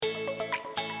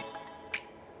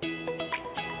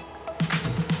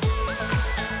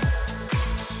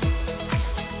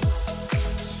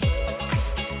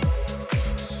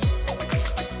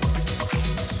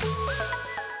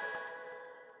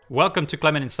Welcome to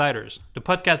Climate Insiders, the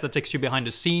podcast that takes you behind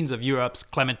the scenes of Europe's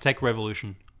climate tech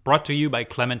revolution, brought to you by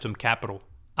Clementum Capital.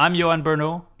 I'm Johan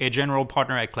Bernot, a general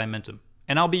partner at Clementum,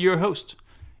 and I'll be your host.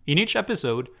 In each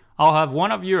episode, I'll have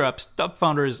one of Europe's top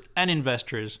founders and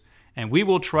investors, and we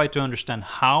will try to understand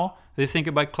how they think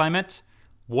about climate,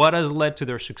 what has led to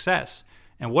their success,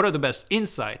 and what are the best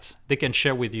insights they can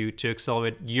share with you to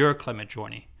accelerate your climate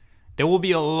journey. There will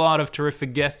be a lot of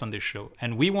terrific guests on this show,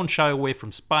 and we won't shy away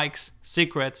from spikes,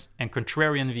 secrets, and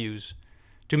contrarian views.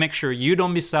 To make sure you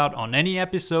don't miss out on any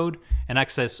episode and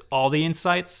access all the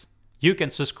insights, you can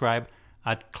subscribe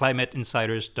at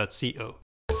climateinsiders.co.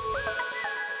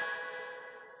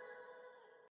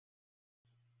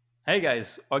 Hey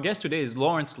guys, our guest today is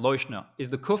Lawrence Leuschner. He's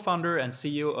the co-founder and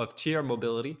CEO of Tier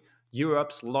Mobility,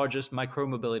 Europe's largest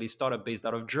micro-mobility startup based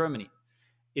out of Germany.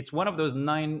 It's one of those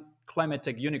 9 climate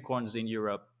tech unicorns in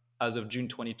Europe as of June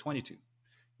 2022.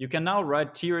 You can now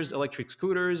ride Tier's electric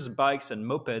scooters, bikes, and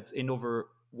mopeds in over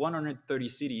 130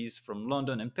 cities from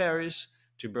London and Paris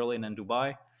to Berlin and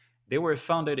Dubai. They were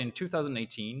founded in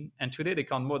 2018, and today they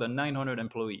count more than 900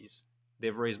 employees.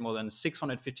 They've raised more than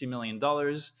 $650 million.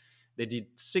 They did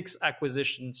 6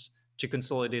 acquisitions to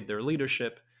consolidate their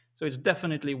leadership. So it's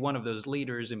definitely one of those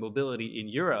leaders in mobility in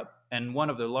Europe and one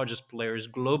of the largest players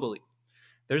globally.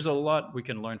 There's a lot we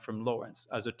can learn from Lawrence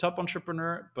as a top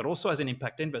entrepreneur, but also as an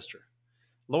impact investor.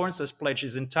 Lawrence has pledged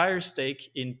his entire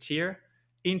stake in Tier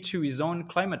into his own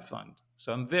climate fund.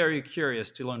 So I'm very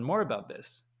curious to learn more about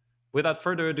this. Without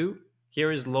further ado, here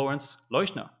is Lawrence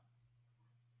Leuschner.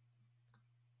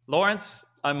 Lawrence,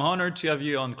 I'm honored to have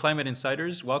you on Climate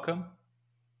Insiders. Welcome.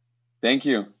 Thank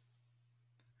you.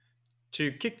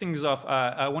 To kick things off,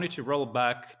 I wanted to roll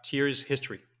back Tier's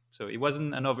history. So it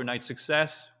wasn't an overnight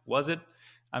success, was it?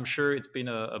 I'm sure it's been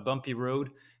a bumpy road.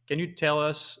 Can you tell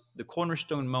us the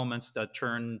cornerstone moments that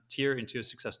turned Tier into a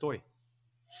success story?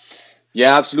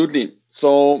 Yeah, absolutely.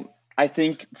 So I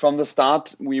think from the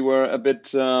start, we were a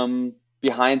bit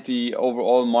behind the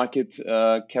overall market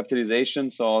capitalization.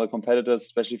 So the competitors,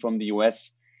 especially from the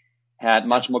US, had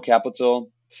much more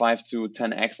capital, 5 to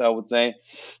 10x, I would say.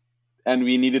 And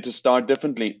we needed to start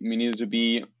differently. We needed to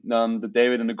be the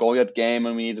David and the Goliath game,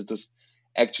 and we needed to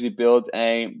actually build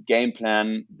a game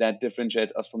plan that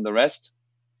differentiates us from the rest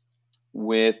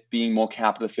with being more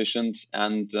capital efficient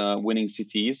and winning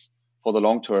cities for the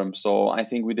long term. So I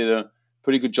think we did a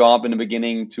pretty good job in the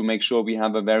beginning to make sure we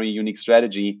have a very unique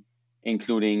strategy,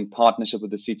 including partnership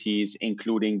with the cities,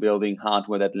 including building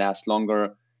hardware that lasts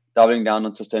longer, doubling down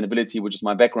on sustainability, which is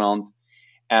my background,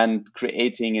 and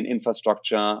creating an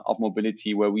infrastructure of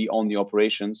mobility where we own the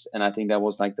operations. And I think that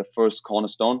was like the first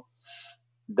cornerstone.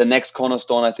 The next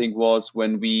cornerstone, I think, was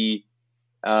when we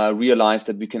realized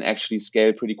that we can actually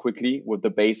scale pretty quickly with the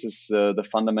basis, the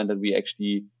fundament that we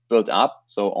actually built up.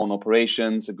 So on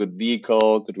operations, a good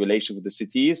vehicle, good relation with the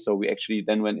cities. So we actually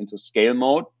then went into scale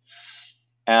mode.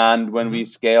 And when we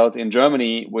scaled in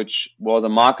Germany, which was a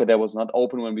market that was not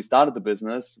open when we started the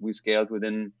business, we scaled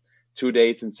within 2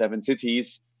 days in 7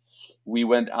 cities. We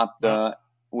went up the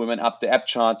app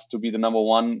charts to be the number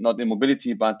one, not in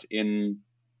mobility, but in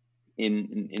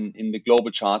the global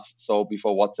charts, so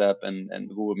before WhatsApp and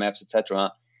Google Maps,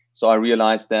 etc. So I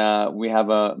realized that we have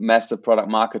a massive product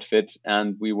market fit,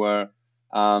 and the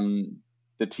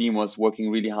team was working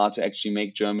really hard to actually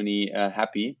make Germany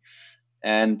happy.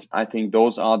 And I think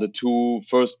those are the 2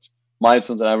 first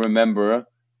milestones that I remember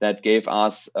that gave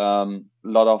us a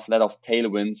lot of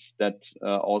tailwinds that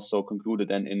also concluded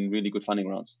then in really good funding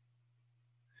rounds.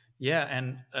 Yeah,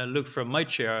 and look, from my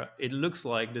chair, it looks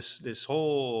like this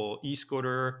whole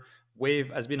e-scooter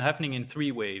wave has been happening in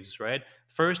 3 waves, right?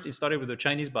 First, it started with the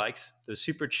Chinese bikes, the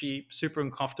super cheap, super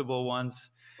uncomfortable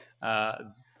ones. Uh,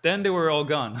 then they were all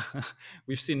gone.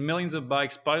 We've seen millions of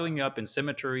bikes piling up in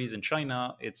cemeteries in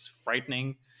China. It's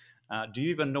frightening. Do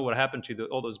you even know what happened to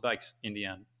all those bikes in the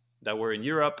end that were in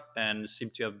Europe and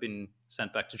seem to have been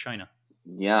sent back to China?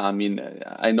 Yeah, I mean,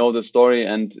 I know the story,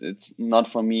 and it's not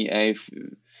for me a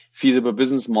feasible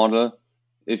business model.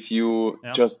 If you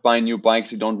Yeah. just buy new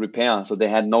bikes, you don't repair. So they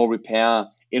had no repair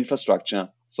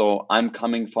infrastructure. So I'm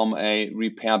coming from a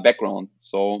repair background.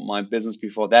 So my business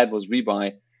before that was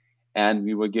rebuy, and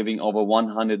we were giving over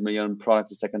 100 million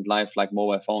products a second life, like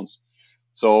mobile phones.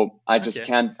 So I just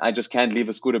Okay. can't leave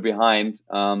a scooter behind.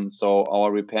 So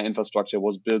our repair infrastructure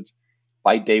was built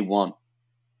by day one.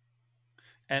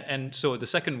 And so the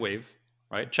second wave,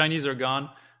 right? Chinese are gone.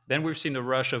 Then we've seen the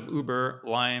rush of Uber,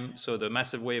 Lime, so the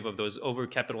massive wave of those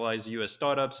overcapitalized US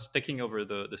startups taking over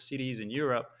the cities in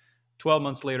Europe. 12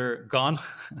 months later, gone.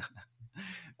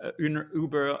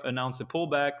 Uber announced a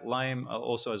pullback. Lime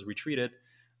also has retreated.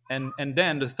 And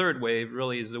then the third wave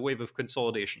really is the wave of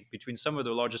consolidation between some of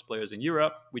the largest players in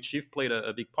Europe, which you've played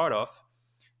a big part of,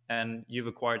 and you've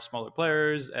acquired smaller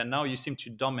players, and now you seem to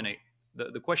dominate.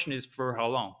 The question is for how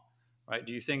long, right?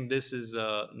 Do you think this is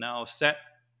now set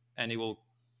and it will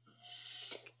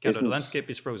kind of Listen, the landscape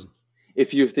is frozen?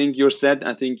 if you think you're set,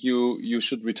 I think you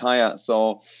should retire.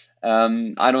 So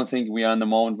I don't think we are in the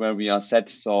moment where we are set.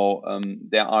 So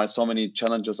there are so many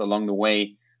challenges along the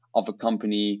way of a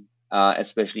company,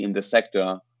 especially in the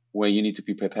sector, where you need to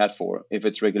be prepared for. If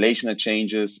it's regulation that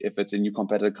changes, if it's a new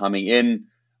competitor coming in,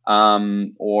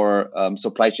 or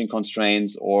supply chain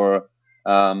constraints, or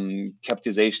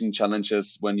capitalization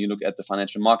challenges when you look at the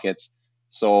financial markets.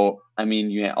 So I mean,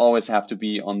 you always have to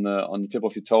be on the tip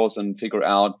of your toes and figure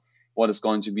out what is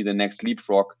going to be the next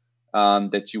leapfrog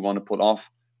that you want to pull off.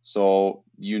 So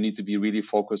you need to be really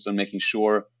focused on making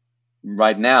sure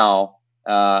right now,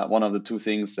 one of the two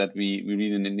things that we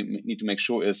really need to make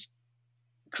sure is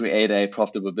create a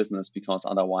profitable business, because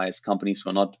otherwise companies who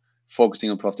are not focusing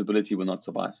on profitability will not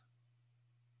survive.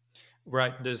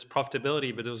 Right, there's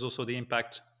profitability, but there's also the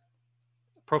impact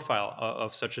profile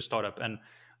of such a startup. And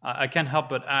I can't help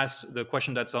but ask the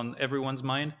question that's on everyone's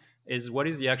mind is what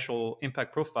is the actual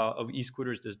impact profile of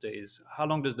e-scooters these days? How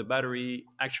long does the battery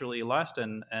actually last,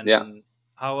 Yeah. and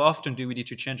how often do we need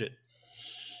to change it?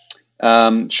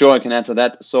 Sure, I can answer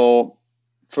that. So,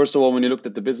 first of all, when you looked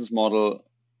at the business model,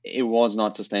 it was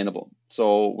not sustainable.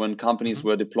 So, when companies Hmm.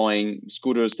 were deploying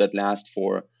scooters that last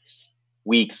for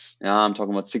weeks, I'm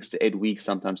talking about 6 to 8 weeks,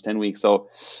 sometimes 10 weeks. So,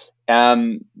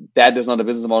 that is not a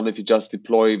business model if you just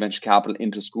deploy venture capital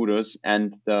into scooters,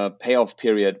 and the payoff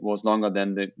period was longer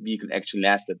than the vehicle actually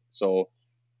lasted. So,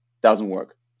 doesn't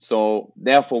work. So,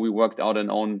 therefore, we worked out an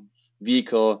own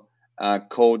vehicle,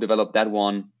 co-developed that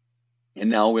one, and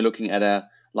now we're looking at a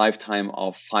lifetime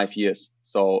of 5 years.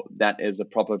 So that is a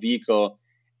proper vehicle.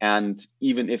 And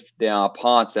even if there are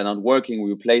parts that aren't working,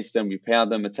 we replace them, repair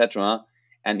them, etc.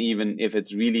 And even if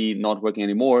it's really not working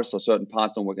anymore, so certain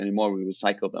parts don't work anymore, we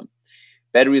recycle them.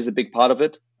 Battery is a big part of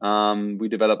it. We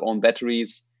develop own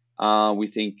batteries. We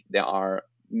think there are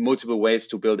multiple ways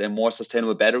to build a more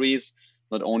sustainable batteries,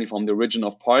 not only from the origin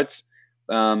of parts,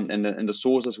 and the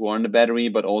sources who are in the battery,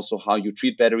 but also how you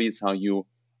treat batteries, how you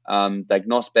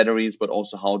diagnose batteries, but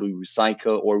also how do you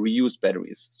recycle or reuse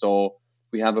batteries. So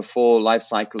we have a full life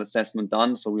cycle assessment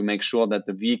done. So we make sure that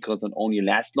the vehicles not only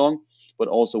last long, but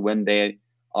also when they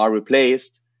are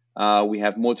replaced, we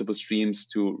have multiple streams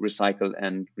to recycle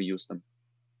and reuse them.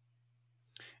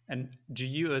 And do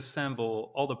you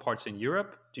assemble all the parts in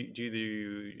Europe? Do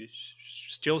you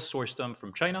still source them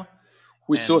from China?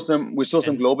 We And source them. We source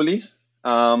them and globally,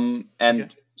 okay.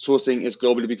 and sourcing is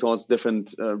globally because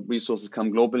different resources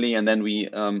come globally, and then we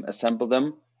assemble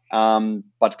them.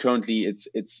 But currently,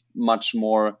 it's much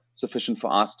more sufficient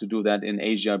for us to do that in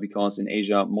Asia, because in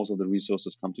Asia most of the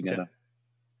resources come Okay. together.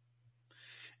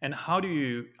 And how do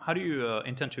you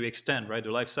intend to extend, right,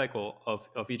 the life cycle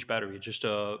of each battery? Just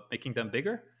making them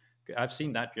bigger? I've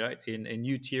seen that, right, in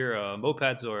new tier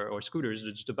mopeds or scooters.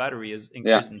 Just the battery is Yeah.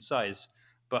 increased in size.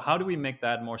 But how do we make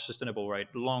that more sustainable, right,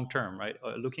 long term, right?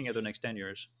 Looking at the next 10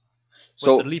 years,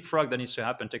 what's the So leapfrog that needs to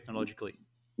happen technologically?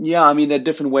 yeah, I mean, there are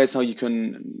different ways how you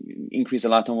can increase the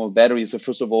lifetime of batteries. So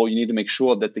first of all, you need to make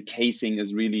sure that the casing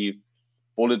is really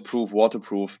bulletproof,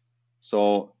 waterproof.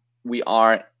 So we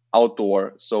are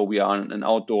outdoor. So we are in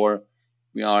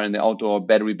the outdoor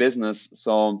battery business.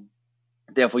 So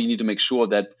therefore, you need to make sure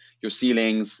that your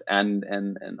ceilings and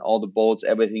all the bolts,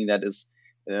 everything that is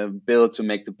built to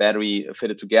make the battery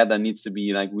fitted together needs to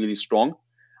be like really strong,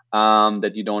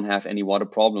 that you don't have any water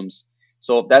problems.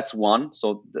 So that's one.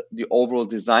 So the overall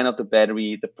design of the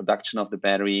battery, the production of the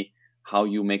battery, how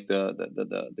you make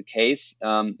the case,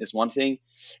 is one thing.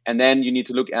 And then you need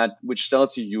to look at which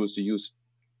cells you use. You use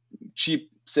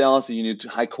cheap cells, you need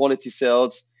high quality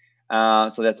cells.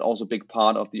 So that's also a big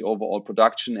part of the overall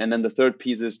production. And then the third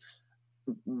piece is,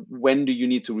 when do you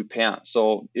need to repair?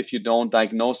 So if you don't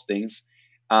diagnose things,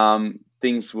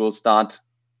 things will start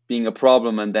being a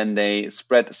problem and then they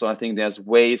spread. So I think there's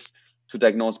ways to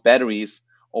diagnose batteries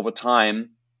over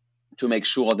time to make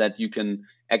sure that you can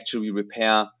actually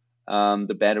repair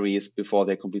the batteries before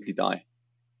they completely die.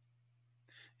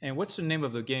 And what's the name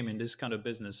of the game in this kind of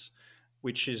business,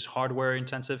 which is hardware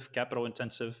intensive, capital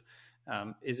intensive?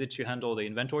 Is it to handle the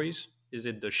inventories? Is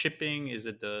it the shipping? Is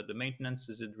it the maintenance?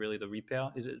 Is it really the repair?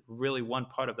 Is it really one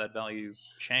part of that value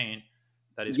chain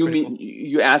that is You mean critical?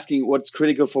 you're asking what's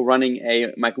critical for running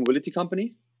a micromobility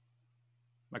company?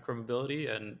 Micromobility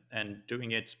and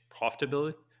doing it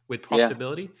profitably with Yeah.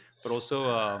 profitability, but also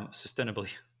sustainably.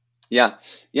 Yeah,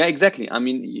 yeah, exactly. I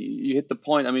mean, you hit the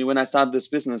point. I mean, when I started this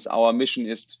business, our mission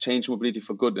is to change mobility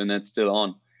for good, and it's still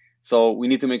on. So we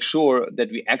need to make sure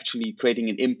that we actually creating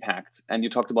an impact. And you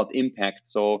talked about impact.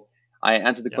 So I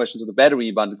answered the Yeah. question to the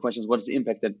battery, but the question is, what is the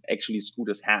impact that actually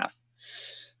scooters have?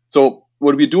 So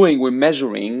what we're doing, we're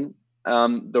measuring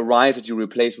the rides that you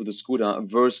replace with a scooter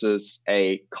versus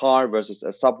a car, versus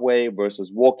a subway,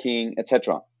 versus walking,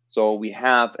 etc. So we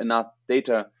have enough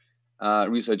data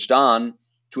research done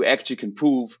to actually can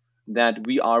prove that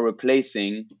we are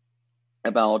replacing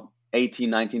about 18,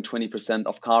 19, 20%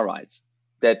 of car rides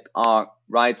that are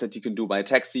rides that you can do by a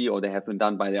taxi or they have been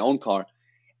done by their own car.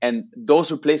 And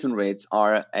those replacement rates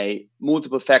are a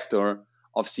multiple factor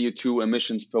of CO2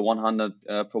 emissions per 100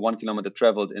 per 1 kilometer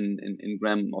traveled in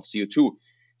gram of CO2.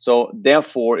 So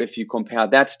therefore, if you compare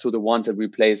that to the ones that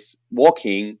replace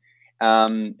walking,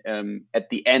 at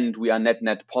the end we are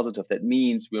net positive. That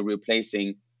means we're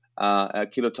replacing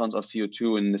kilotons of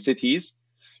CO2 in the cities,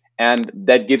 and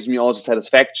that gives me also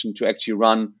satisfaction to actually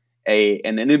run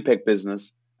an impact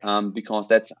business, because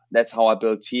that's how I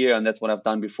built here, and that's what I've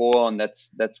done before, and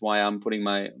that's why I'm putting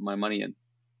my money in.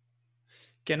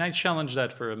 Can I challenge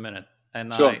that for a minute?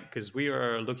 And Sure. because we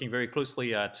are looking very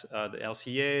closely at the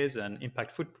LCAs and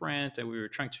impact footprint, and we were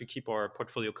trying to keep our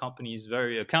portfolio companies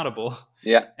very accountable.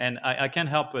 Yeah. And I can't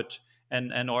help but,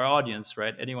 and our audience,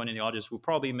 right? Anyone in the audience will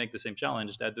probably make the same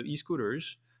challenge that the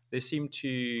e-scooters, they seem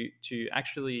to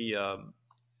actually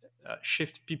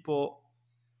shift people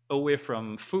away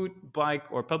from food,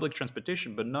 bike, or public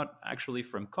transportation, but not actually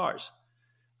from cars.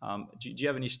 Do you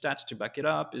have any stats to back it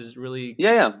up? Is it really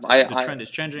Yeah, yeah. the trend is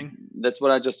changing? That's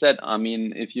what I just said. I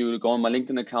mean, if you go on my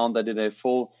LinkedIn account, I did a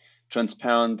full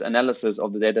transparent analysis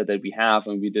of the data that we have,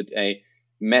 and we did a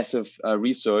massive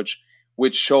research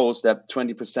which shows that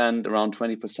 20%, around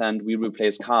 20%, we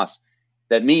replace cars.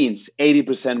 That means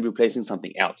 80% replacing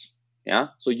something else. Yeah.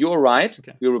 So you're right.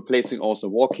 Okay. We're replacing also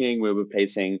walking. We're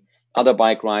replacing other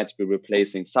bike rides. We're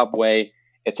replacing subway,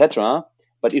 etc.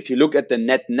 But if you look at the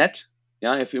net,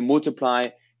 yeah, if you multiply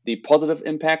the positive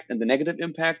impact and the negative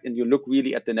impact, and you look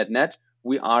really at the net,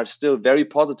 we are still very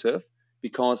positive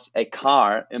because a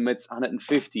car emits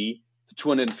 150 to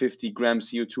 250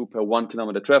 grams CO2 per 1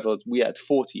 kilometer traveled. We are at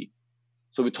 40.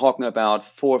 So we're talking about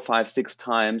 4, 5, 6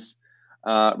 times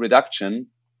reduction,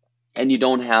 and you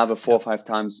don't have a four Yeah. or five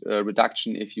times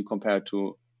reduction if you compare it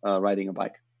to riding a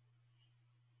bike.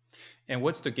 And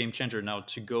what's the game changer now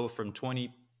to go from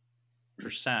 20%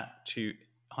 to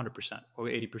 100% or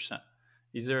 80%?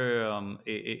 Is there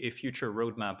a future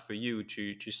roadmap for you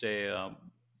to say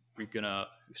we're gonna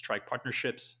strike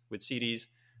partnerships with cities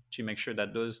to make sure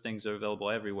that those things are available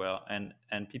everywhere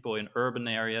and people in urban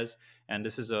areas? And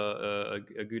this is a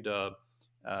good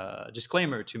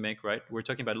disclaimer to make, right? We're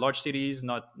talking about large cities,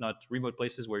 not remote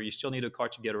places where you still need a car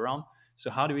to get around. So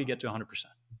how do we get to 100%?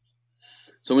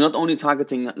 So we're not only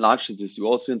targeting large cities, we're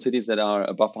also in cities that are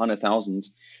above 100,000,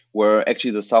 where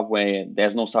actually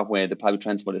there's no subway, the public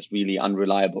transport is really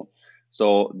unreliable.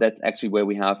 So that's actually where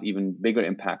we have even bigger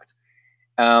impact.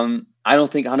 I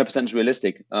don't think 100% is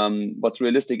realistic. What's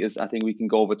realistic is I think we can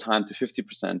go over time to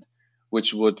 50%,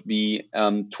 which would be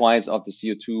twice of the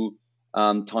CO2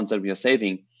 tons that we are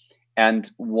saving. And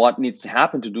what needs to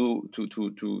happen to do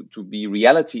to be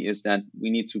reality is that we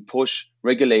need to push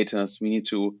regulators. We need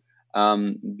to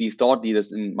be thought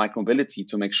leaders in micromobility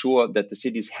to make sure that the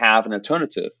cities have an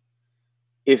alternative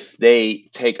if they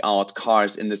take out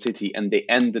cars in the city and they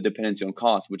end the dependency on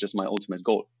cars, which is my ultimate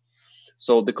goal.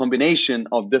 So the combination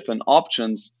of different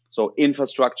options, so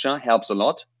infrastructure helps a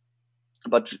lot,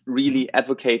 but Mhm. really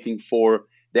advocating for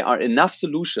there are enough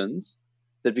solutions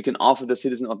that we can offer the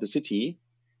citizen of the city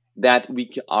that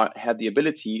have the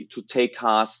ability to take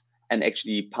cars and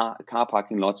actually car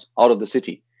parking lots out of the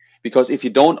city. Because if you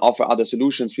don't offer other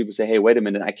solutions, people say, hey, wait a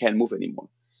minute, I can't move anymore.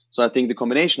 So I think the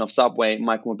combination of subway,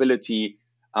 micromobility,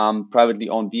 privately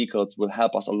owned vehicles will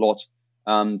help us a lot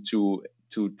to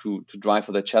drive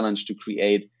for the challenge to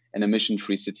create an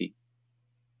emission-free city.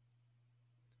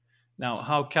 Now,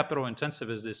 how capital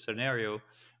intensive is this scenario?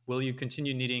 Will you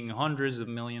continue needing hundreds of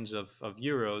millions of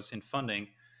euros in funding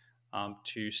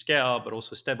to scale, but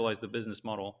also stabilize the business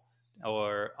model?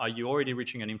 Or are you already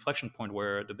reaching an inflection point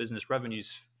where the business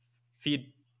revenues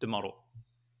feed the model?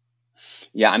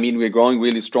 Yeah, I mean, we're growing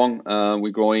really strong.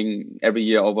 We're growing every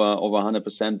year over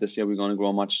 100%. This year, we're going to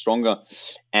grow much stronger,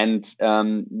 and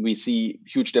we see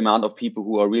huge demand of people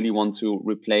who are really want to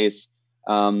replace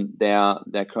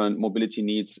their current mobility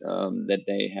needs that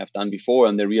they have done before,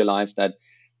 and they realize that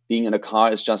being in a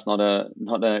car is just not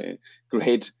a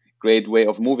great way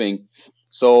of moving.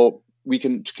 So we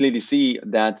can clearly see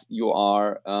that you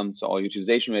are so our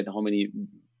utilization rate, how many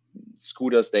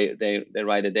scooters they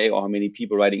ride a day, or how many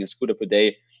people riding a scooter per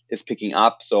day is picking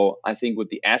up. So I think with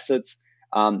the assets,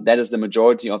 that is the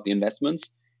majority of the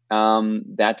investments,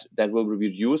 that will be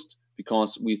reduced,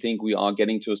 because we think we are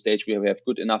getting to a stage where we have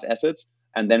good enough assets,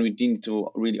 and then we need to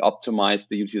really optimize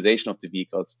the utilization of the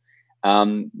vehicles.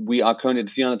 We are currently at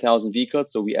 300,000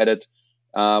 vehicles, so we added,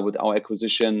 with our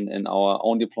acquisition and our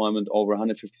own deployment, over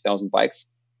 150,000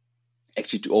 bikes,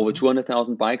 actually to over Mhm.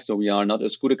 200,000 bikes. So we are not a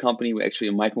scooter company, we're actually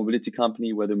a micromobility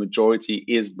company where the majority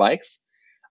is bikes.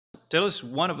 Tell us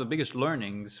one of the biggest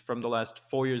learnings from the last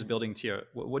 4 years building Tier.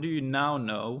 What do you now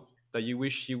know that you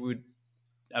wish you would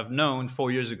have known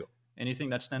 4 years ago? Anything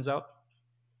that stands out?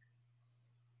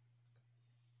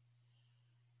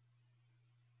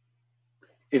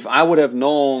 If I would have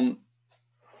known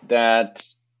that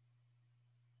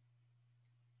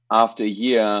after a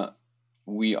year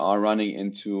we are running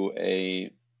into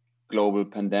a global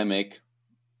pandemic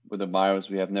with a virus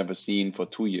we have never seen for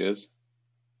 2 years,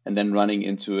 and then running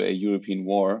into a European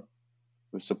war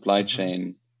with supply Hmm.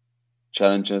 chain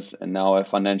challenges and now a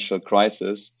financial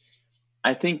crisis,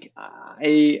 I think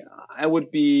I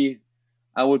would be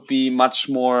I would be much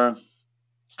more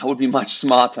I would be much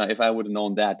smarter if I would have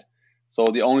known that. So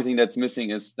the only thing that's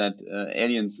missing is that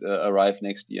aliens arrive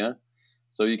next year.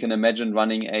 So you can imagine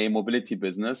running a mobility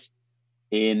business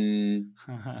in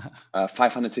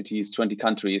 500 cities, 20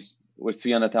 countries with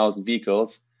 300,000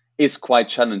 vehicles is quite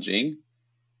challenging,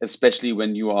 especially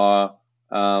when you are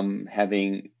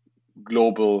having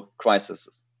global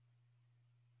crises.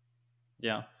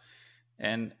 Yeah.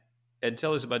 And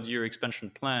tell us about your expansion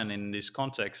plan in this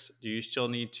context. Do you still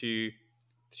need to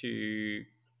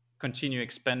continue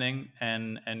expanding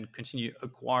and continue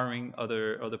acquiring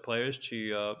other players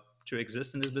to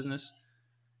exist in this business?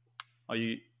 Are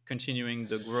you continuing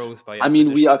the growth by I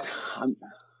mean, we acquisition? are, um,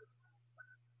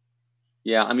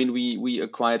 yeah, I mean, we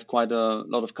acquired quite a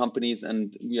lot of companies,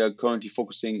 and we are currently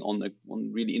focusing on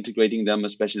really integrating them,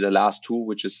 especially the last two,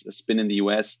 which is a Spin in the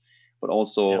US, but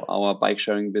also Yeah. our bike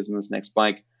sharing business, Next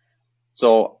Bike.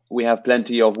 So we have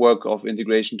plenty of work of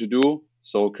integration to do.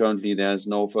 So currently there's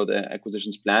no further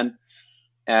acquisitions planned.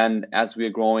 And as we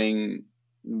are growing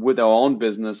with our own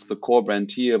business, the core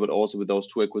brand here, but also with those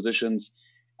two acquisitions,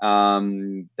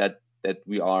 that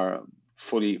we are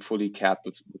fully capped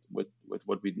with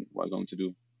what we are going to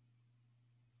do.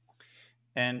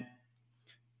 And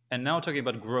And now talking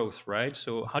about growth, right?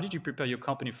 So how did you prepare your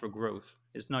company for growth?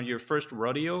 It's not your first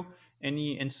rodeo.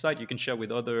 Any insight you can share with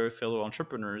other fellow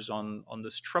entrepreneurs on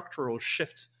the structural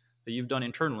shift that you've done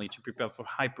internally to prepare for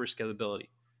hyper scalability?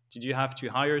 Did you have to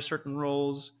hire certain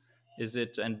roles? Is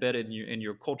it embedded in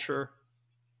your culture?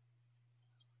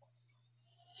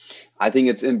 I think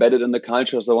it's embedded in the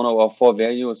culture. So one of our 4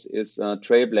 values is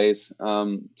trailblaze.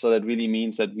 So that really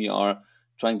means that we are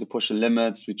trying to push the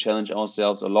limits. We challenge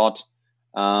ourselves a lot.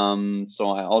 So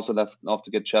I also love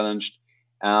to get challenged.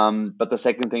 But the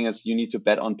second thing is you need to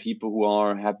bet on people who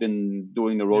have been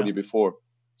doing the Yeah. rodeo before.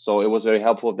 So it was very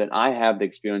helpful that I have the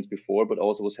experience before, but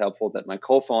also was helpful that my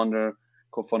co-founder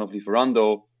of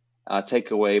Lieferando,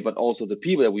 takeaway, but also the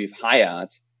people that we've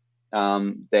hired,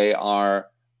 they are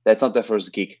that's not their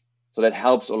first gig. So that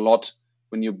helps a lot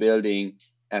when you're building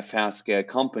a fast scale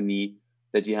company,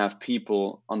 that you have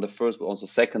people on the first but also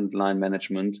second line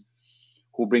management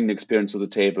who bring the experience to the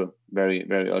table very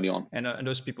early on. And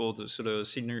those people, the sort of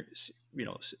senior,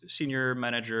 senior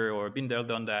manager or been there,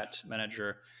 done that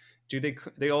manager,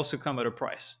 they also come at a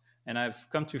price? And I've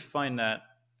come to find that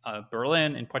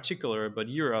Berlin in particular, but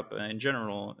Europe in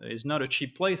general, is not a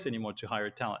cheap place anymore to hire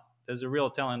talent. There's a real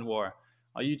talent war.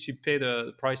 Are you to pay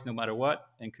the price no matter what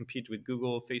and compete with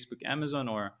Google, Facebook, Amazon,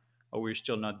 or are we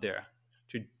still not there?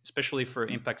 To especially for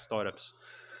impact startups.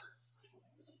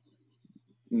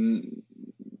 Mm,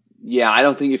 yeah, I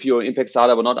don't think if you're an impact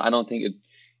startup or not, I don't think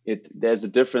it there's a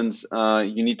difference.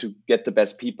 You need to get the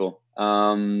best people.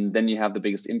 Then you have the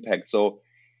biggest impact. So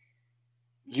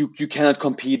you cannot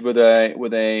compete with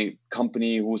a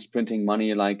company who's printing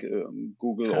money like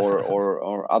Google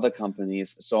or other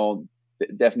companies. So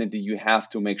definitely you have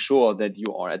to make sure that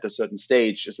you are at a certain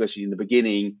stage, especially in the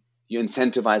beginning. You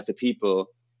incentivize the people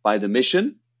by the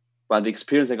mission, by the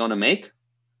experience they're going to make,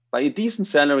 by a decent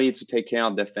salary to take care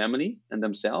of their family and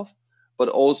themselves, but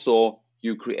also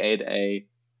you create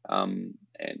um,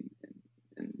 an,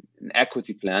 an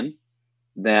equity plan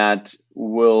that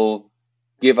will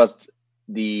give us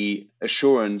the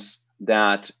assurance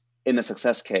that in a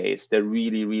success case, they're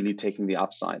really taking the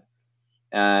upside.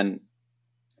 And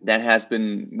that has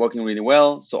been working really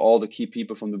well. So all the key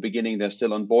people from the beginning, they're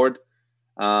still on board,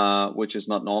 which is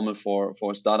not normal for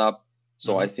a startup.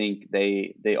 So I Mhm. think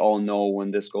they all know when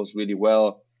this goes really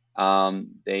well.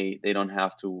 they don't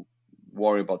have to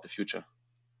worry about the future.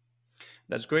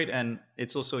 That's great. And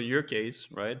it's also your case,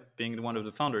 right? Being one of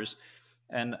the founders.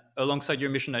 And alongside your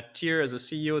mission at Tier as a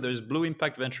CEO, there's Blue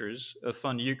Impact Ventures, a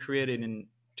fund you created in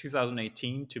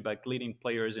 2018 to back leading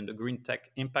players in the green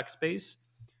tech impact space.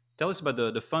 Tell us about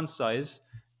the fund size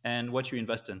and what you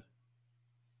invest in.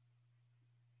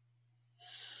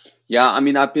 Yeah, I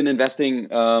mean, I've been investing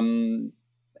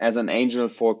as an angel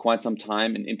for quite some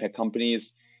time in impact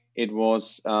companies. It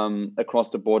was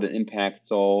across the board in impact.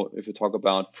 So if you talk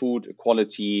about food,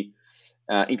 equality,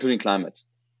 including climate.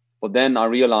 But then I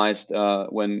realized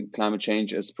when climate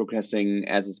change is progressing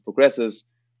as it progresses,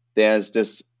 there's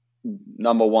this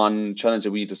number one challenge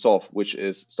that we need to solve, which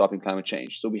is stopping climate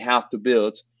change. So we have to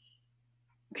build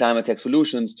climate tech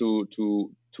solutions to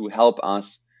help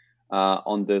us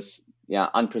on this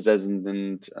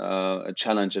unprecedented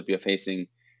challenge that we are facing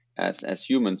as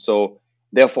humans. So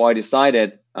therefore, I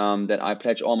decided that I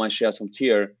pledge all my shares from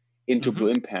Tier into Blue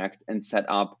Hmm. Impact and set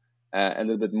up a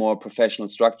little bit more professional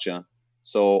structure.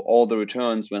 So all the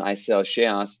returns when I sell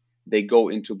shares, they go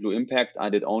into Blue Impact. I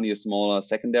did only a smaller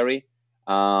secondary,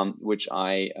 which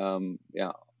I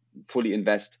fully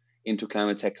invest into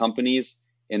climate tech companies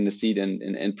in the seed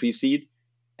and pre-seed.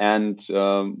 And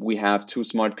we have two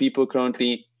smart people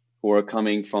currently who are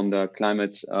coming from the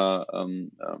climate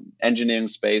engineering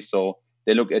space. So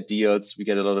they look at deals, we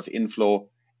get a lot of inflow,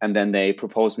 and then they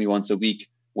propose me once a week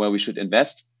where we should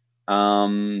invest.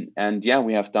 And yeah,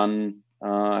 we have done,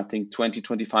 I think, 20,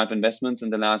 25 investments in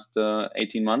the last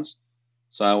 18 months.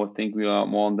 So I would think we are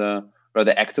more on the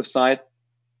rather active side.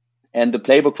 And the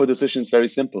playbook for decision is very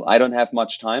simple. I don't have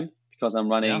much time because I'm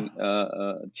Yeah.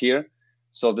 running Tier,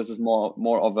 so this is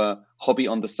more of a hobby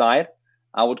on the side,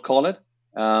 I would call it.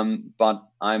 But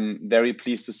I'm very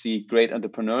pleased to see great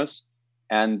entrepreneurs,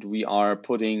 and we are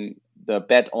putting the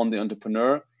bet on the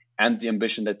entrepreneur and the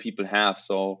ambition that people have.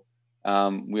 So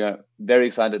we are very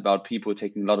excited about people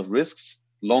taking a lot of risks,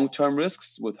 long-term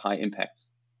risks with high impacts.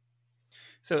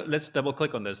 So let's double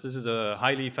click on this. This is a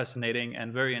highly fascinating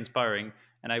and very inspiring.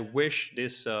 And I wish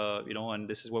this, and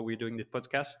this is what we're doing this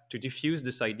podcast to diffuse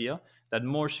this idea that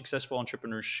more successful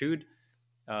entrepreneurs should,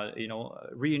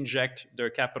 re-inject their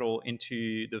capital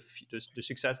into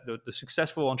the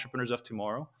successful entrepreneurs of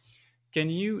tomorrow. Can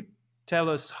you tell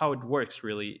us how it works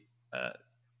really? Uh,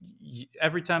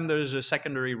 every time there's a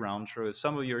secondary round, so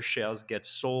some of your shares get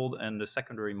sold in the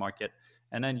secondary market,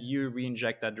 and then you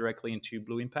re-inject that directly into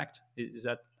Blue Impact. Is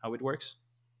that how it works?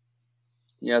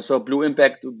 Yeah, so Blue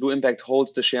Impact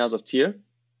holds the shares of Tier,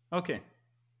 Okay.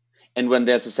 and when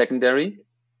there's a secondary,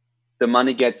 the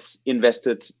money gets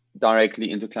invested directly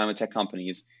into climate tech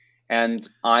companies. And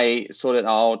I sorted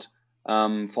out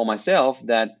for myself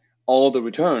that all the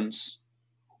returns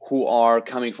who are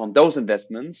coming from those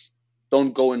investments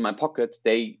don't go in my pocket.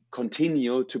 They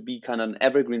continue to be kind of an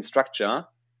evergreen structure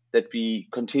that we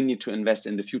continue to invest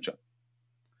in the future.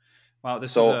 Wow,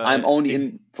 this is So I'm a only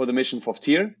in for the mission for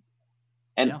Tier,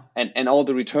 and, yeah. and all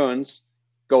the returns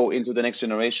go into the next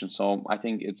generation. So I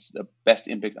think it's the best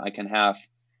impact I can have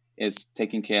is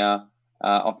taking care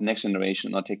of the next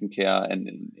generation, not taking care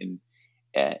and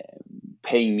uh,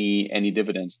 paying me any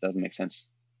dividends. Doesn't make sense.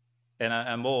 And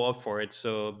I'm all up for it.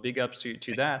 So big ups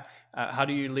to that. How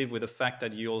do you live with the fact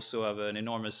that you also have an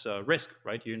enormous risk,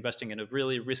 right? You're investing in a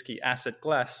really risky asset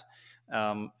class.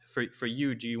 For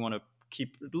you, do you want to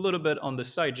keep a little bit on the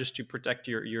side just to protect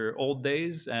your old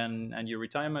days and your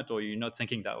retirement, or you're not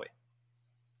thinking that way?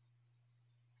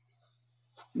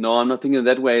 No, I'm not thinking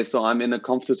that way. So I'm in a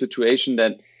comfortable situation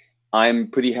that I'm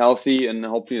pretty healthy, and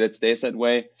hopefully that stays that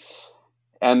way.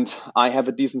 And I have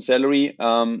a decent salary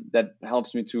that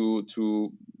helps me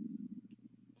to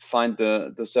find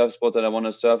the surf spot that I want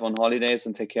to surf on holidays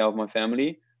and take care of my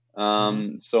family.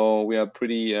 Hmm. So we are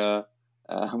pretty. We're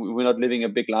not living a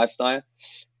big lifestyle.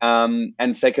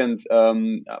 And second,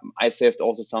 I saved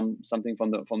also something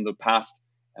from the past,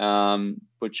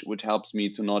 which helps me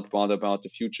to not bother about the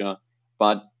future.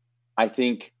 But I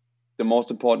think the most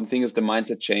important thing is the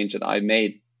mindset change that I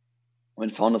made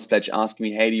when Founders Pledge asked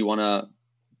me, "Hey, do you want to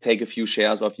take a few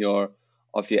shares of your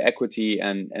equity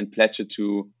and pledge it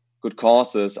to good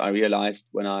causes?" I realized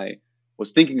when I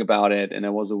was thinking about it, and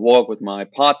there was a walk with my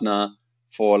partner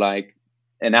for like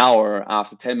an hour.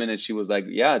 After 10 minutes, she was like,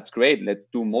 "Yeah, it's great. Let's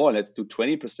do more. Let's do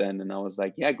 20%." And I was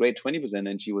like, "Yeah, great, 20%."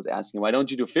 And she was asking, "Why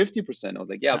don't you do 50%?" I was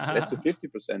like, "Yeah, let's do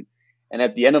 50%." And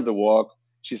at the end of the walk,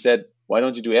 she said, "Why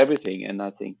don't you do everything?" And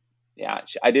I think, yeah,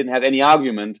 I didn't have any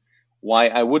argument why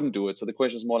I wouldn't do it. So the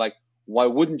question is more like, why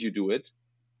wouldn't you do it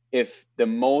if the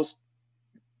most,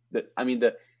 I mean,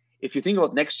 if you think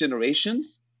about next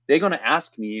generations, they're going to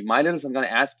ask me, my littles are going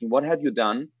to ask me, what have you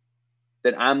done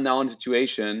that I'm now in a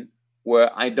situation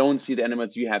where I don't see the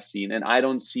animals you have seen, and I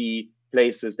don't see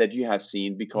places that you have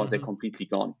seen because they're Hmm. completely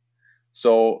gone.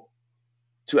 So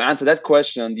to answer that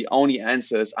question, the only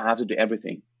answer is I have to do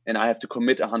everything and I have to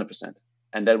commit 100%.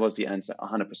 And that was the answer,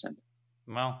 100%.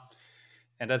 Well,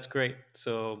 and that's great.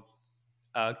 So,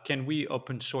 can we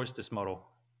open source this model?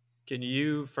 Can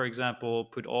you, for example,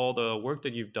 put all the work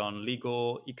that you've done,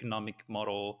 legal, economic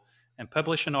model, and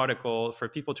publish an article for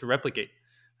people to replicate?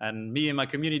 And me and my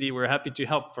community, we're happy to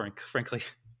help, frankly.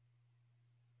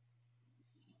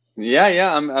 Yeah,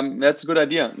 yeah, that's a good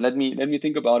idea. Let me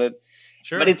think about it. But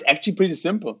Sure, it's actually pretty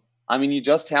simple. I mean, you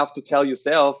just have to tell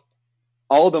yourself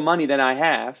all the money that I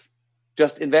have,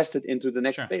 just invest it into the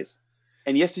next sure. space.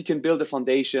 And yes, you can build a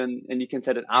foundation and you can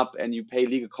set it up and you pay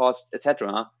legal costs,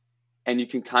 etc. And you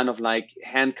can kind of like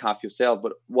handcuff yourself.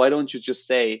 But why don't you just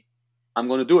say, I'm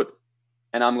going to do it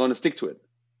and I'm going to stick to it?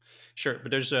 Sure, but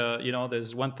there's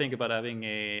there's one thing about having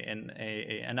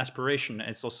an aspiration.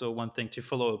 It's also one thing to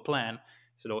follow a plan,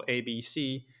 so A B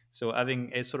C. So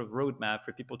having a sort of roadmap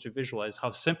for people to visualize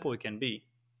how simple it can be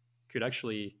could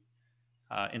actually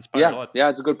inspire a Yeah, lot. yeah,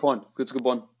 it's a good point. It's a good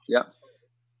one. Yeah,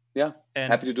 yeah,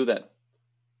 happy And to do that.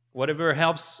 whatever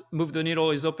helps move the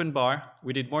needle is open bar.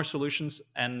 We need more solutions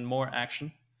and more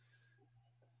action.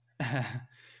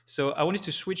 So I wanted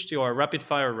to switch to our rapid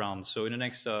fire round. So in the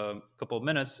next couple of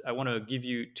minutes, I want to give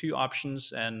you two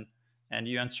options, and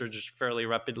you answer just fairly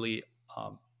rapidly.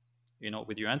 Um,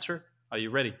 with your answer. Are you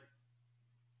ready?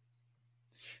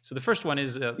 So the first one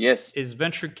Yes. is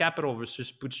venture capital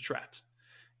versus bootstrap.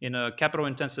 In a capital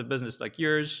intensive business like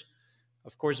yours,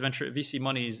 of course, venture VC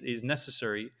money is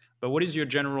necessary. But what is your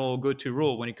general go to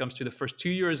rule when it comes to the first 2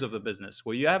 years of the business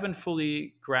where you haven't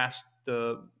fully grasped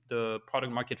the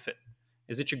product market fit?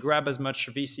 Is it to grab as much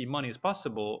VC money as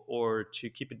possible or to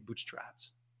keep it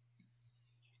bootstrapped?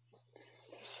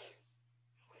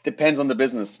 Depends on the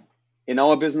business. In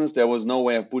our business, there was no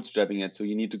way of bootstrapping it, so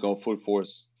you need to go full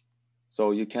force.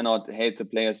 So you cannot hate the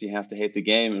players, you have to hate the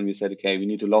game. And we said, okay, we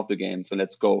need to love the game, so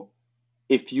let's go.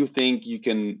 If you think you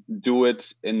can do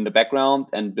it in the background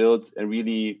and build a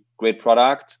really great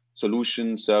product,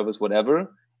 solution, service,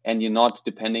 whatever, and you're not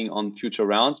depending on future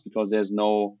rounds because there's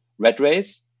no red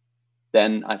race,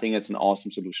 then I think it's an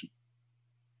awesome solution.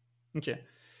 Okay.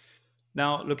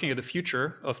 Now, looking at the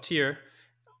future of tier,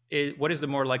 what is the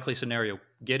more likely scenario?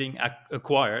 Getting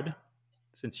acquired,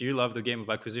 since you love the game of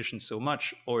acquisition so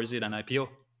much, or is it an IPO?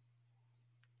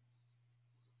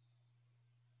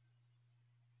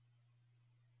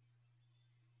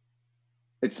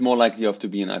 It's more likely of to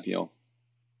be an IPO.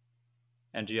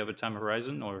 And do you have a time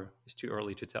horizon, or it's too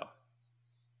early to tell?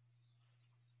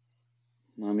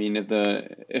 I mean, if the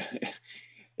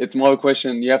it's more a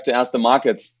question you have to ask the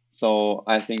markets. So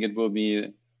I think it will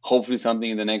be hopefully something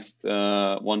in the next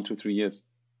 1 to 3 years.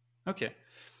 Okay.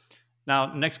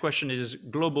 Now, next question is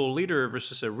global leader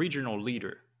versus a regional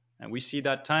leader. And we see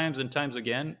that times and times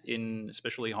again in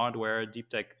especially hardware, deep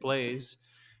tech plays.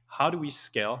 How do we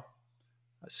scale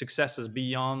successes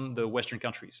beyond the Western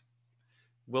countries?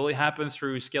 Will it happen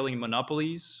through scaling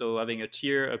monopolies? So having a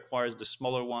tier acquires the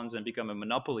smaller ones and become a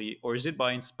monopoly, or is it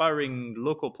by inspiring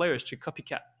local players to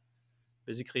copycat?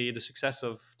 Basically, the success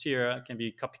of tier can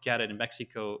be copycatted in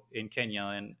Mexico, in Kenya,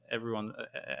 and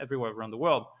everywhere around the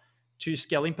world to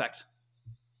scale impact.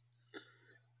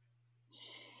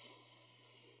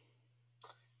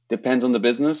 Depends on the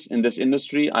business. In this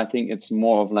industry, I think it's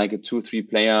more of like a 2 3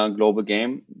 player global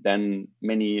game than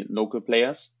many local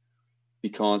players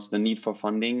because the need for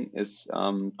funding is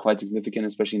quite significant,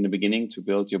 especially in the beginning, to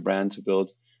build your brand, to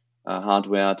build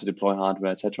hardware, to deploy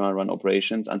hardware, etc., run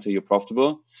operations until you're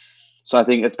profitable. So I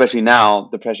think especially now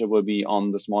the pressure will be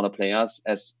on the smaller players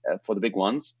as for the big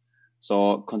ones.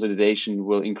 So consolidation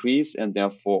will increase, and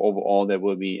therefore overall there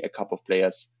will be a couple of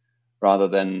players rather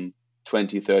than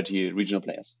 20, 30 regional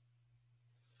players.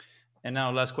 And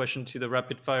now, last question to the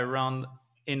rapid fire round: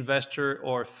 investor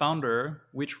or founder,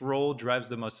 which role drives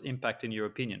the most impact in your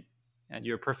opinion? And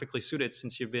you're perfectly suited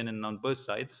since you've been in on both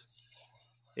sides.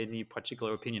 Any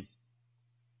particular opinion?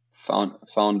 Founder,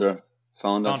 founder,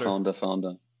 Founder, founder,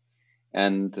 founder.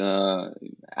 And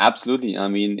absolutely, I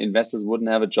mean, investors wouldn't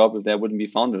have a job if there wouldn't be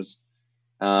founders,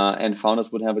 and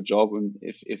founders would have a job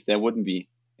if there wouldn't be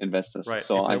investors. right?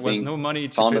 So If I there was think no money to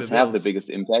pay the founders have the bills, biggest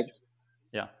impact.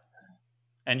 yeah.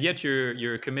 And yet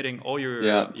you're committing all Yeah.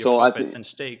 your So I profits think and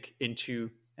stake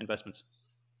into investments.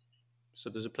 So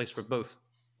there's a place for both.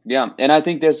 yeah, and I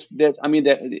think there's I mean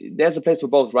there's a place for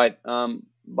both, right?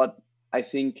 But I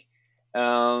think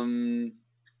um,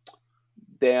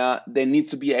 there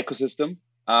needs to be an ecosystem,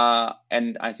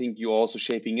 and I think you're also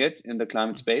shaping it in the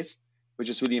climate space which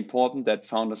is really important that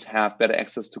founders have better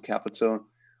access to capital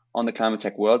on the climate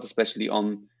tech world, especially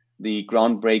on the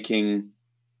groundbreaking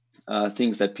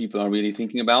things that people are really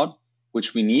thinking about,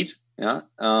 which we need. Yeah.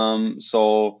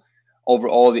 So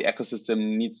overall, the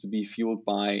ecosystem needs to be fueled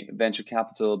by venture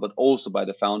capital, but also by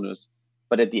the founders.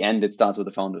 But at the end, it starts with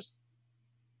the founders.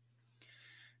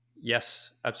 Yes,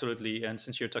 absolutely. And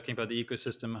since you're talking about the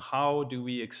ecosystem, how do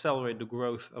we accelerate the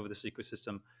growth of this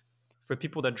ecosystem? For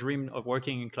people that dream of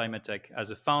working in climate tech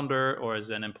as a founder or as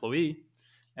an employee,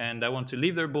 and I want to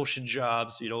leave their bullshit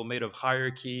jobs, made of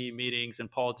hierarchy, meetings, and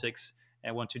politics,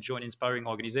 and want to join inspiring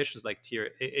organizations like Tier.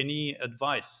 Any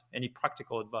advice, any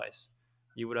practical advice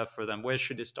you would have for them? Where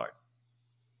should they start?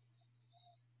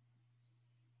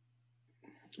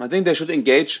 I think they should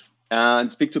engage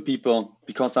and speak to people,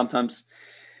 because sometimes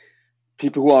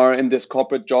people who are in these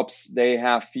corporate jobs, they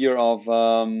have fear of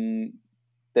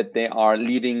that they are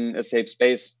leaving a safe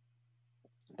space.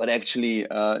 But actually,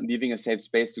 leaving a safe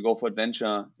space to go for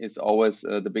adventure is always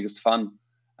the biggest fun.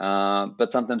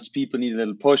 But sometimes people need a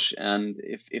little push, and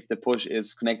if the push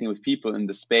is connecting with people in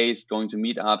the space, going to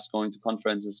meetups, going to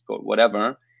conferences,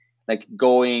 whatever, like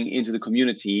going into the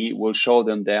community will show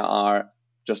them there are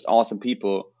just awesome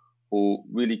people who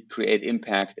really create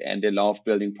impact, and they love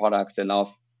building products, they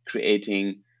love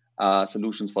creating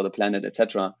solutions for the planet,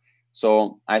 etc.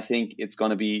 So I think it's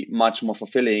going to be much more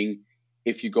fulfilling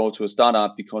if you go to a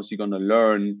startup, because you're going to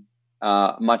learn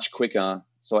much quicker.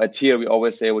 So at Tier, we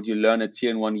always say what you learn at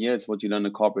Tier in 1 year is what you learn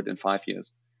in corporate in 5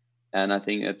 years. And I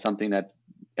think it's something that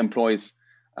employees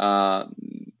uh,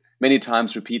 many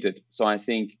times repeated. So I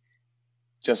think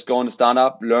just go in a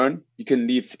startup, learn. You can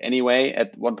leave anyway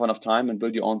at one point of time and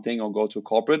build your own thing or go to a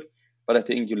corporate. But I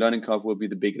think your learning curve will be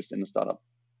the biggest in a startup.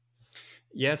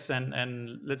 Yes,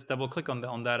 and let's double click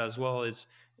on that as well. Is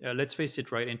let's face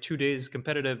it, right? In today's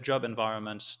competitive job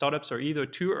environment, startups are either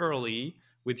too early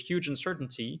with huge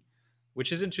uncertainty,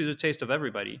 which isn't to the taste of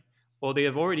everybody, or they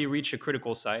have already reached a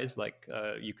critical size, like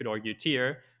you could argue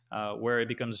tier, where it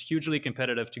becomes hugely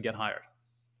competitive to get hired,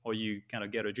 or you kind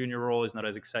of get a junior role is not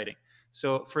as exciting.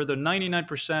 So for the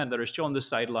 99% that are still on the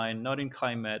sideline, not in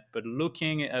climate, but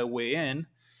looking a way in,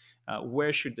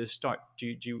 where should they start?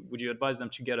 Would you advise them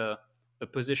to get a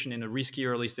position in a risky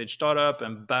early stage startup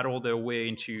and battle their way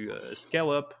into a scale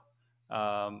up?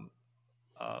 Um,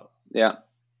 uh, Yeah,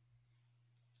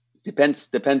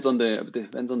 depends on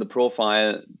the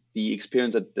profile, the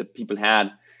experience that the people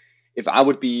had. If I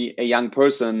would be a young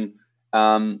person,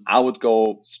 I would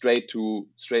go straight to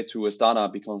a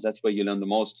startup, because that's where you learn the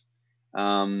most.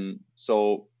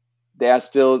 So there are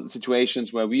still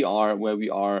situations where we are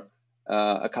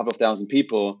a couple of thousand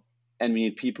people, and we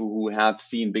need people who have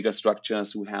seen bigger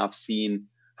structures, who have seen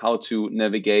how to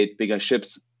navigate bigger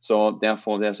ships. So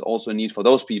therefore, there's also a need for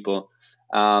those people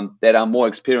that are more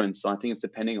experienced. So I think it's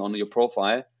depending on your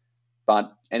profile.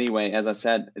 But anyway, as I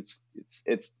said, it's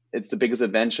the biggest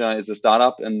adventure is a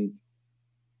startup, and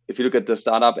if you look at the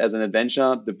startup as an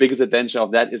adventure, the biggest adventure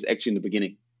of that is actually in the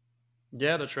beginning.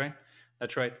 yeah, that's right.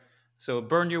 That's right. So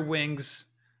burn your wings,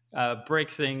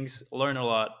 break things, learn a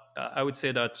lot. I would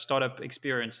say that startup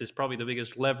experience is probably the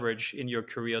biggest leverage in your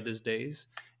career these days.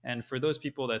 And for those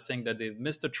people that think that they've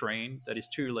missed a train, that is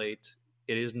too late,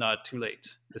 it is not too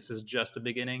late. This is just the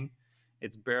beginning.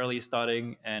 It's barely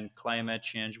starting, and climate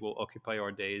change will occupy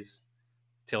our days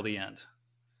till the end.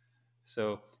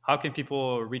 So, how can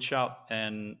people reach out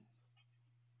and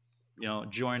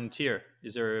join Tier?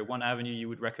 Is there one avenue you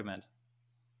would recommend?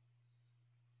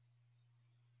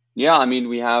 Yeah, I mean,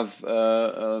 we have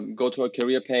go to our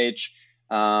career page,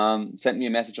 send me a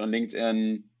message on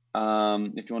LinkedIn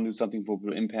if you want to do something for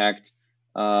Blue Impact.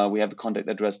 We have a contact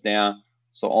address there.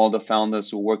 So all the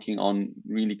founders who are working on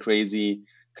really crazy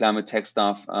climate tech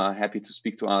stuff, happy to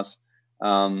speak to us.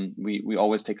 We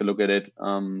always take a look at it.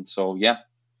 So yeah,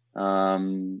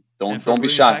 And for don't be Blue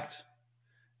shy.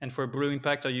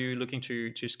 Impact, are you looking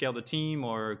to scale the team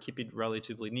or keep it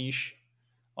relatively niche,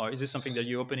 or is this something that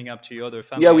you're opening up to other Yeah,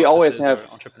 family we always offices have.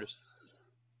 or entrepreneurs?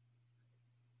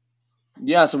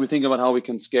 Yeah, so we think about how we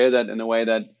can scale that in a way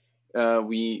that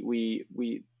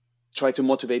we try to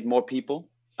motivate more people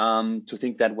to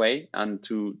think that way and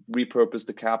to repurpose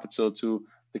the capital to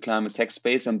the climate tech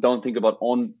space, and don't think about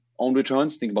own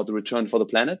returns. Think about the return for the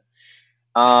planet.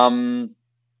 Um,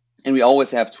 and we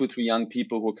always have 2 or 3 young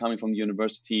people who are coming from the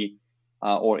university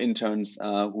or interns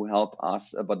who help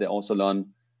us, but they also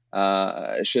learn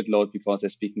a shitload because they're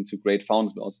speaking to great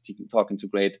founders, but also talking to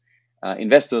great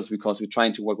investors, because we're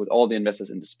trying to work with all the investors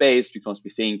in the space, because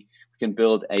we think we can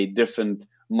build a different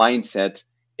mindset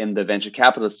in the venture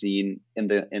capital scene, in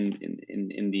the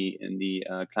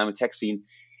climate tech scene,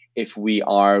 if we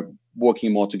are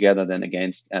working more together than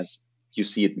against, as you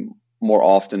see it more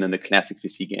often in the classic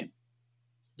VC game.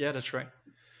 Yeah, that's right.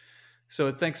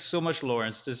 So thanks so much,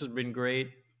 Lawrence. This has been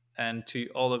great. And to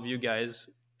all of you guys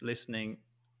listening,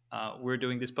 we're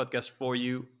doing this podcast for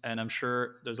you. And I'm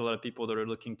sure there's a lot of people that are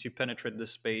looking to penetrate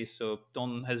this space. So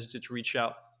don't hesitate to reach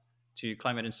out to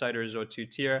Climate Insiders or to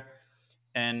Tier.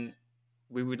 And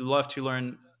we would love to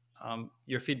learn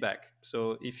your feedback.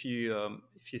 So if you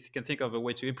can think of a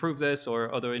way to improve this,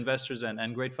 or other investors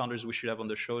and great founders we should have on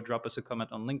the show, drop us a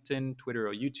comment on LinkedIn, Twitter,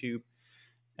 or YouTube,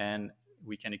 and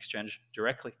we can exchange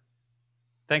directly.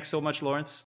 Thanks so much,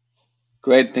 Lawrence.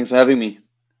 Great. Thanks for having me.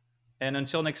 And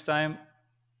until next time,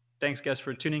 thanks, guys,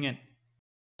 for tuning in.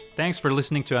 Thanks for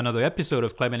listening to another episode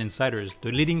of Climate Insiders,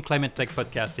 the leading climate tech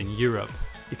podcast in Europe.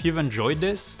 If you've enjoyed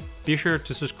this, be sure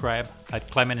to subscribe at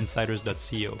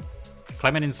climateinsiders.co.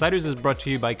 Climate Insiders is brought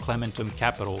to you by Climentum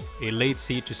Capital, a late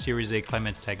seed to Series A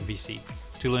climate tech VC.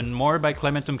 To learn more about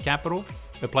Climentum Capital,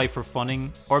 apply for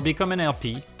funding, or become an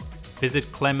LP, visit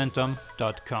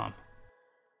climentum.com.